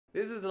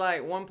This is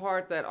like one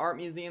part that art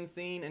museum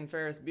scene in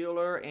Ferris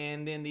Bueller,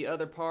 and then the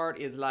other part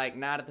is like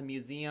Night at the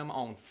Museum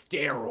on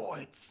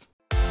steroids.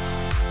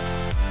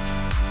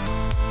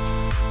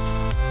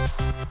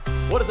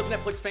 What is up,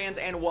 Netflix fans,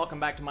 and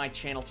welcome back to my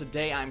channel.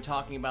 Today I'm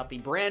talking about the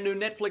brand new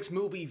Netflix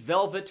movie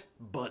Velvet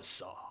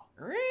Buzzsaw.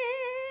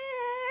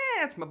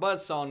 That's my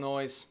buzzsaw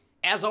noise.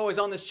 As always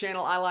on this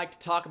channel, I like to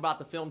talk about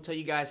the film, tell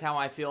you guys how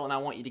I feel, and I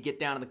want you to get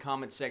down in the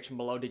comments section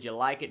below. Did you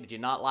like it? Did you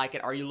not like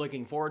it? Are you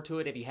looking forward to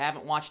it? If you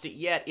haven't watched it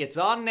yet, it's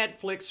on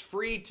Netflix,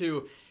 free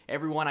to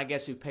everyone, I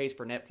guess, who pays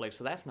for Netflix,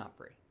 so that's not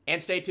free.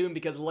 And stay tuned,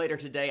 because later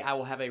today I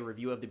will have a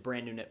review of the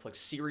brand new Netflix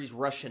series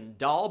Russian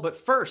Doll, but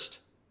first,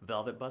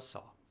 Velvet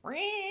Buzzsaw.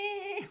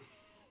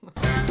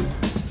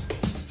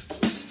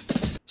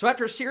 So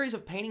after a series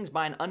of paintings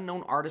by an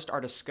unknown artist are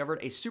discovered,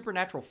 a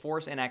supernatural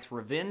force enacts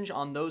revenge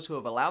on those who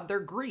have allowed their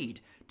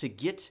greed to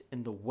get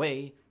in the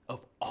way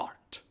of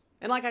art.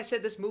 And like I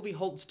said, this movie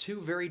holds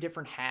two very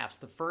different halves.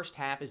 The first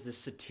half is this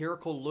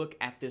satirical look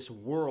at this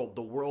world,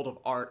 the world of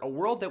art, a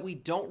world that we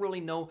don't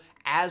really know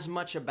as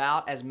much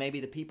about as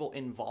maybe the people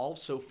involved.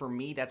 So for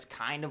me, that's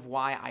kind of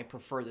why I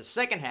prefer the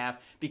second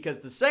half, because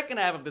the second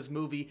half of this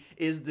movie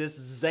is this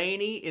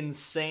zany,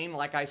 insane,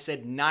 like I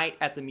said, night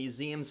at the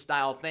museum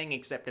style thing,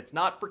 except it's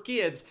not for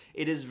kids.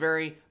 It is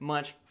very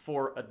much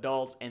for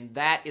adults, and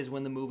that is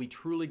when the movie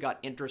truly got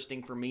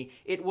interesting for me.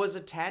 It was a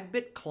tad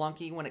bit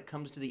clunky when it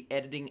comes to the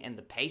editing and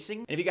the pacing.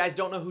 And if you guys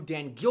don't know who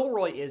Dan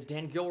Gilroy is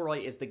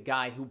the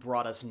guy who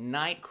brought us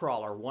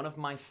Nightcrawler, one of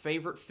my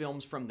favorite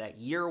films from that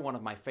year, one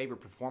of my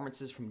favorite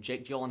performances from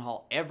Jake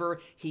Gyllenhaal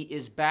ever. He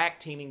is back,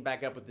 teaming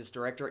back up with this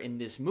director in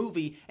this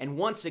movie, and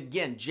once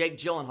again, Jake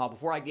Gyllenhaal,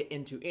 before I get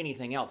into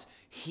anything else,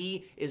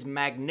 he is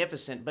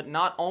magnificent, but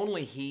not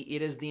only he,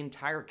 it is the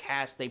entire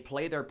cast. They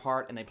play their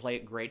part, and they play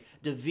it great.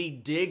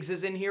 Daveed Diggs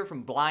is in here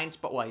from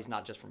Blindspotting. Well, he's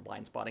not just from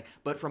Blindspotting,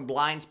 but from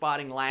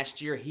Blindspotting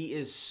last year. He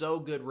is so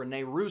good.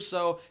 Renee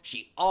Russo,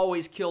 she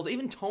always kills.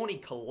 Even Toni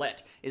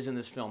Collette is in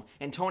this film,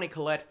 and Toni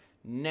Collette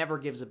never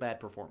gives a bad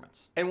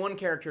performance. And one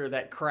character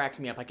that cracks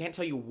me up, I can't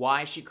tell you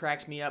why she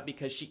cracks me up,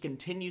 because she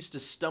continues to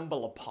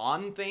stumble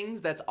upon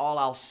things, that's all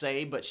I'll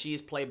say, but she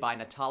is played by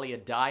Natalia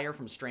Dyer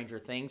from Stranger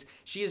Things.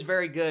 She is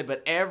very good,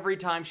 but every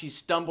time she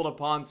stumbled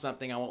upon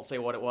something, I won't say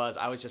what it was,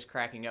 I was just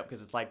cracking up,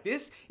 because it's like,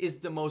 this is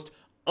the most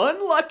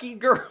unlucky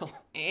girl.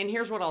 And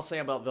here's what I'll say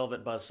about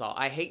Velvet Buzzsaw.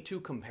 I hate to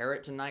compare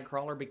it to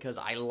Nightcrawler because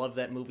I love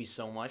that movie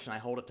so much and I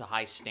hold it to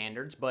high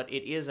standards, but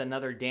it is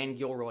another Dan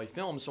Gilroy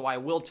film, so I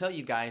will tell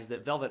you guys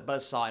that Velvet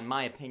Buzzsaw, in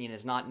my opinion,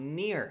 is not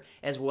near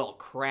as well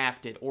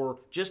crafted or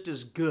just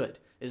as good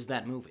as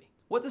that movie.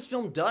 What this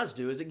film does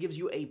do is it gives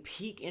you a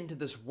peek into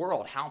this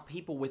world, how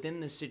people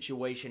within this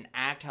situation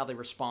act, how they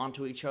respond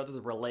to each other,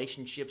 the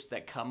relationships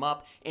that come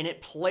up, and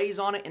it plays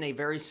on it in a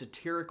very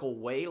satirical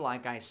way,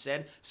 like I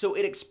said, so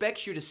it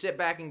expects you to sit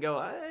back and go,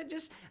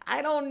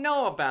 I don't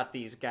know about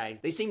these guys.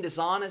 They seem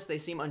dishonest, they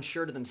seem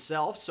unsure to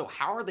themselves, so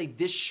how are they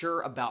this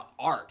sure about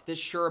art, this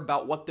sure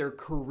about what their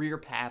career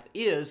path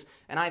is?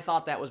 And I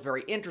thought that was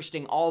very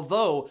interesting,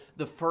 although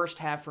the first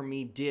half for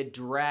me did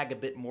drag a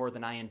bit more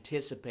than I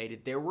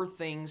anticipated. There were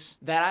things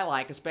that I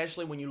like,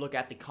 especially when you look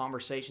at the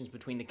conversations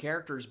between the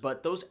characters,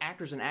 but those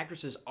actors and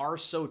actresses are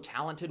so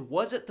talented.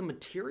 Was it the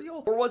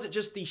material, or was it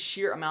just the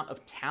sheer amount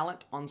of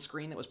talent on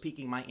screen that was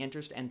piquing my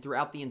interest? And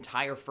throughout the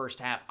entire first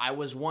half, I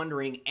was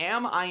wondering,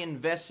 am I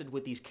invested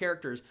with these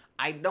characters?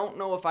 I don't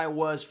know if I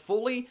was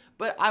fully,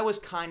 but I was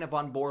kind of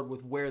on board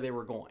with where they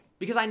were going.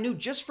 Because I knew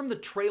just from the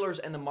trailers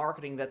and the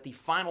marketing that the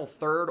final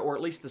third, or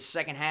at least the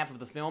second half of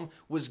the film,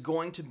 was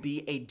going to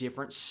be a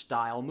different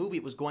style movie.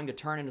 It was going to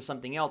turn into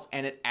something else,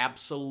 and it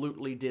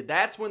absolutely did.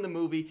 That's when the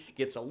movie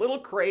gets a little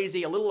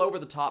crazy, a little over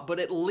the top, but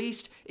at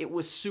least it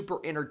was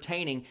super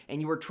entertaining,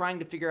 and you were trying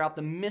to figure out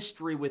the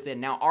mystery within.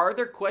 Now, are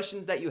there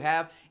questions that you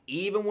have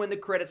even when the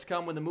credits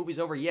come, when the movie's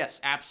over?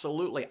 Yes,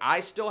 absolutely.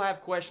 I still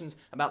have questions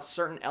about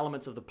certain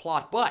elements of the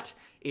plot, but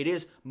it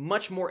is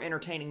much more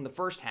entertaining the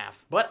first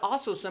half, but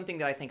also something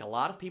that I think a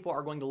lot of people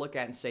are going to look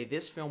at and say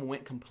this film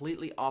went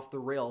completely off the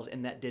rails,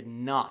 and that did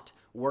not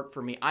work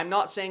for me. I'm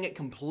not saying it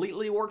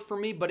completely worked for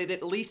me, but it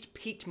at least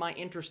piqued my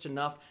interest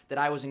enough that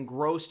I was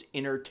engrossed,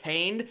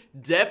 entertained,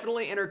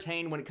 definitely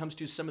entertained when it comes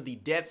to some of the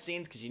death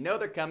scenes, because you know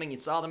they're coming, you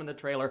saw them in the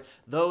trailer.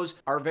 Those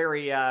are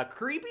very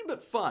creepy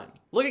but fun.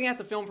 Looking at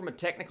the film from a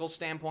technical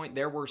standpoint,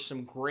 there were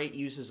some great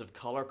uses of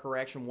color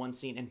correction. One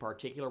scene in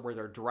particular where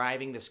they're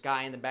driving, the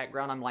sky in the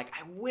background, I'm like,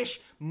 I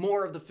wish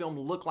more of the film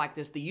looked like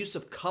this. The use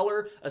of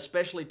color,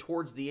 especially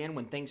towards the end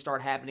when things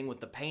start happening with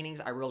the paintings,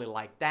 I really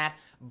like that,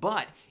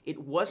 but it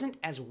wasn't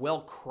as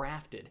well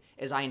crafted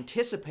as I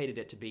anticipated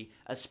it to be,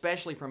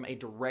 especially from a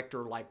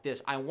director like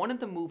this. I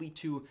wanted the movie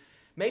to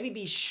maybe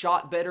be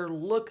shot better,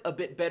 look a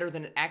bit better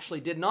than it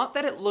actually did. Not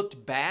that it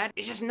looked bad,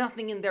 it's just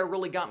nothing in there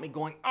really got me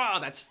going, ah,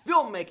 that's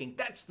filmmaking,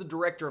 that's the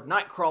director of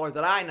Nightcrawler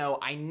that I know.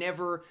 I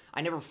never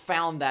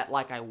found that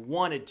like I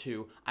wanted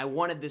to. I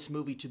wanted this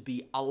movie to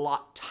be a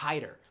lot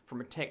tighter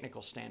from a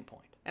technical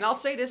standpoint. And I'll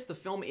say this, the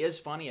film is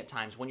funny at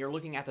times when you're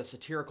looking at the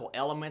satirical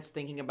elements,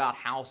 thinking about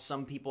how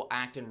some people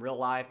act in real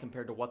life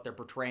compared to what they're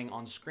portraying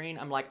on screen.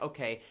 I'm like,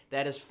 okay,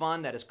 that is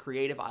fun, that is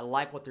creative, I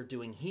like what they're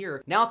doing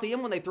here. Now at the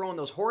end when they throw in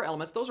those horror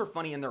elements, those are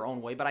funny in their own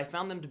way, but I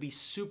found them to be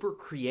super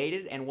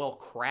created and well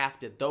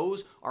crafted.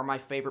 Those are my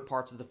favorite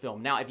parts of the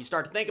film. Now if you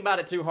start to think about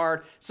it too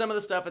hard, some of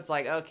the stuff it's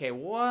like, okay,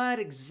 what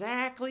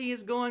exactly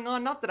is going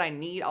on? Not that I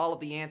need all of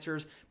the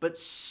answers, but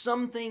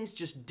some things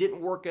just didn't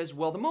work as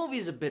well. The movie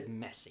is a bit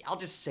messy, I'll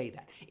just say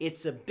that.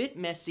 It's a bit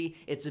messy,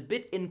 it's a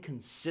bit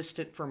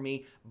inconsistent for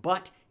me,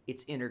 but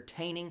it's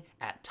entertaining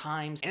at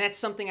times, and that's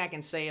something I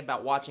can say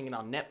about watching it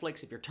on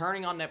Netflix. If you're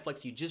turning on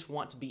Netflix, you just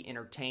want to be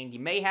entertained. You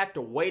may have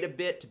to wait a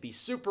bit to be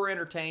super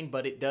entertained,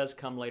 but it does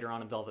come later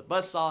on in Velvet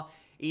Buzzsaw,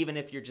 even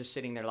if you're just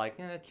sitting there like,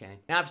 okay.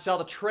 Now, if you saw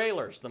the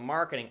trailers, the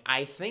marketing,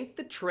 I think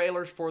the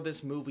trailers for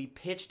this movie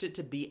pitched it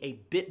to be a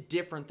bit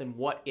different than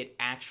what it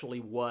actually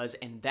was,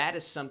 and that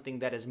is something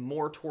that is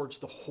more towards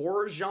the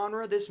horror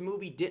genre. This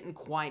movie didn't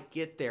quite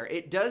get there.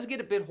 It does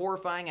get a bit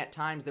horrifying at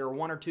times. There are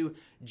one or two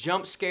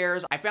jump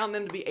scares. I found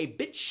them to be a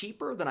bit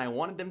cheaper than I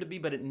wanted them to be,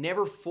 but it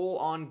never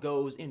full-on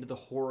goes into the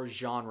horror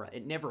genre.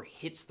 It never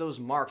hits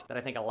those marks that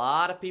I think a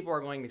lot of people are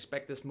going to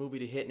expect this movie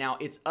to hit. Now,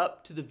 it's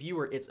up to the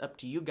viewer. It's up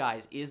to you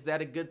guys. Is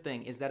that a good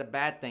thing? Is that a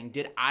bad thing?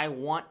 Did I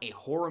want a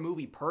horror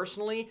movie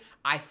personally?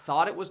 I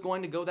thought it was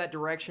going to go that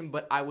direction,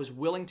 but I was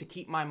willing to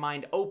keep my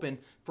mind open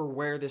for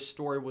where this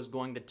story was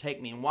going to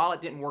take me. And while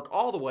it didn't work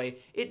all the way,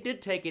 it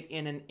did take it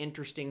in an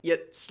interesting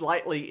yet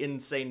slightly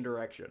insane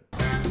direction.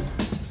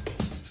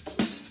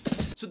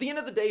 So at the end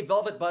of the day,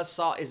 Velvet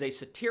Buzzsaw is a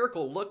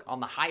satirical look on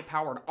the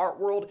high-powered art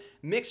world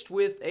mixed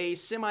with a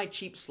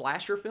semi-cheap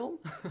slasher film.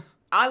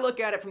 I look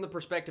at it from the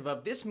perspective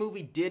of this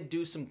movie did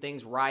do some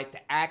things right. The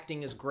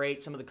acting is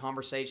great. Some of the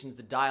conversations,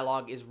 the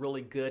dialogue is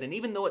really good. And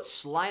even though it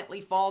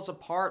slightly falls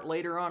apart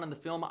later on in the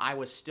film, I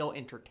was still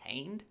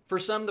entertained. For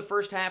some, the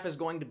first half is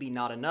going to be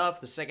not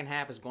enough. The second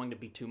half is going to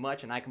be too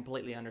much. And I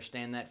completely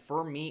understand that.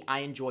 For me, I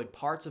enjoyed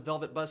parts of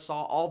Velvet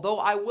Buzzsaw. Although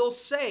I will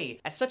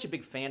say, as such a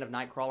big fan of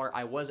Nightcrawler,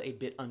 I was a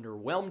bit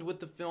underwhelmed with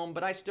the film.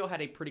 But I still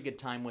had a pretty good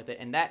time with it.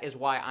 And that is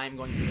why I'm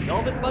going to give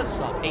Velvet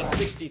Buzzsaw a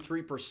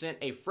 63%,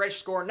 a fresh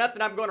score.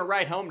 Nothing I'm going to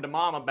write home to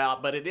mom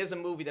about, but it is a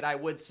movie that I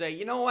would say,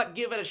 you know what,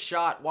 give it a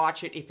shot,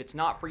 watch it. If it's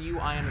not for you,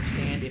 I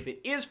understand. If it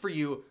is for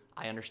you,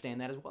 I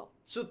understand that as well.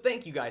 So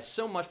thank you guys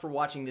so much for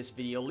watching this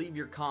video. Leave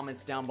your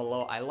comments down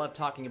below. I love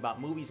talking about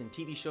movies and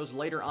TV shows.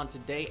 Later on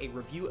today, a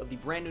review of the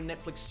brand new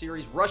Netflix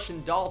series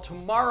Russian Doll.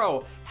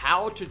 Tomorrow,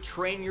 How to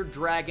Train Your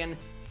Dragon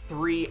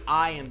 3.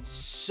 I am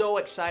so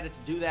excited to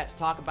do that, to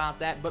talk about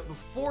that. But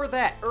before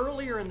that,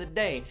 earlier in the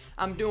day,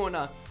 I'm doing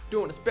a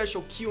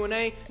special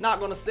Q&A. Not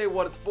going to say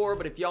what it's for,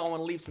 but if y'all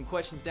want to leave some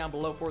questions down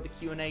below for the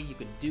Q&A, you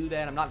can do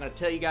that. I'm not going to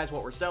tell you guys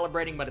what we're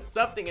celebrating, but it's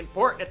something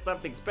important. It's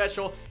something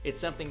special. It's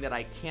something that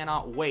I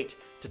cannot wait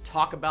to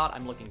talk about.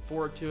 I'm looking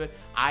forward to it.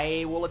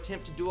 I will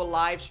attempt to do a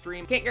live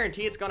stream. Can't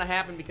guarantee it's going to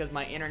happen because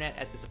my internet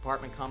at this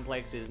apartment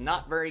complex is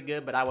not very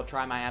good, but I will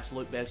try my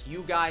absolute best.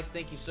 You guys,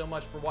 thank you so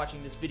much for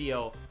watching this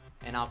video,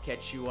 and I'll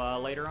catch you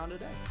later on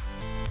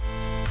today.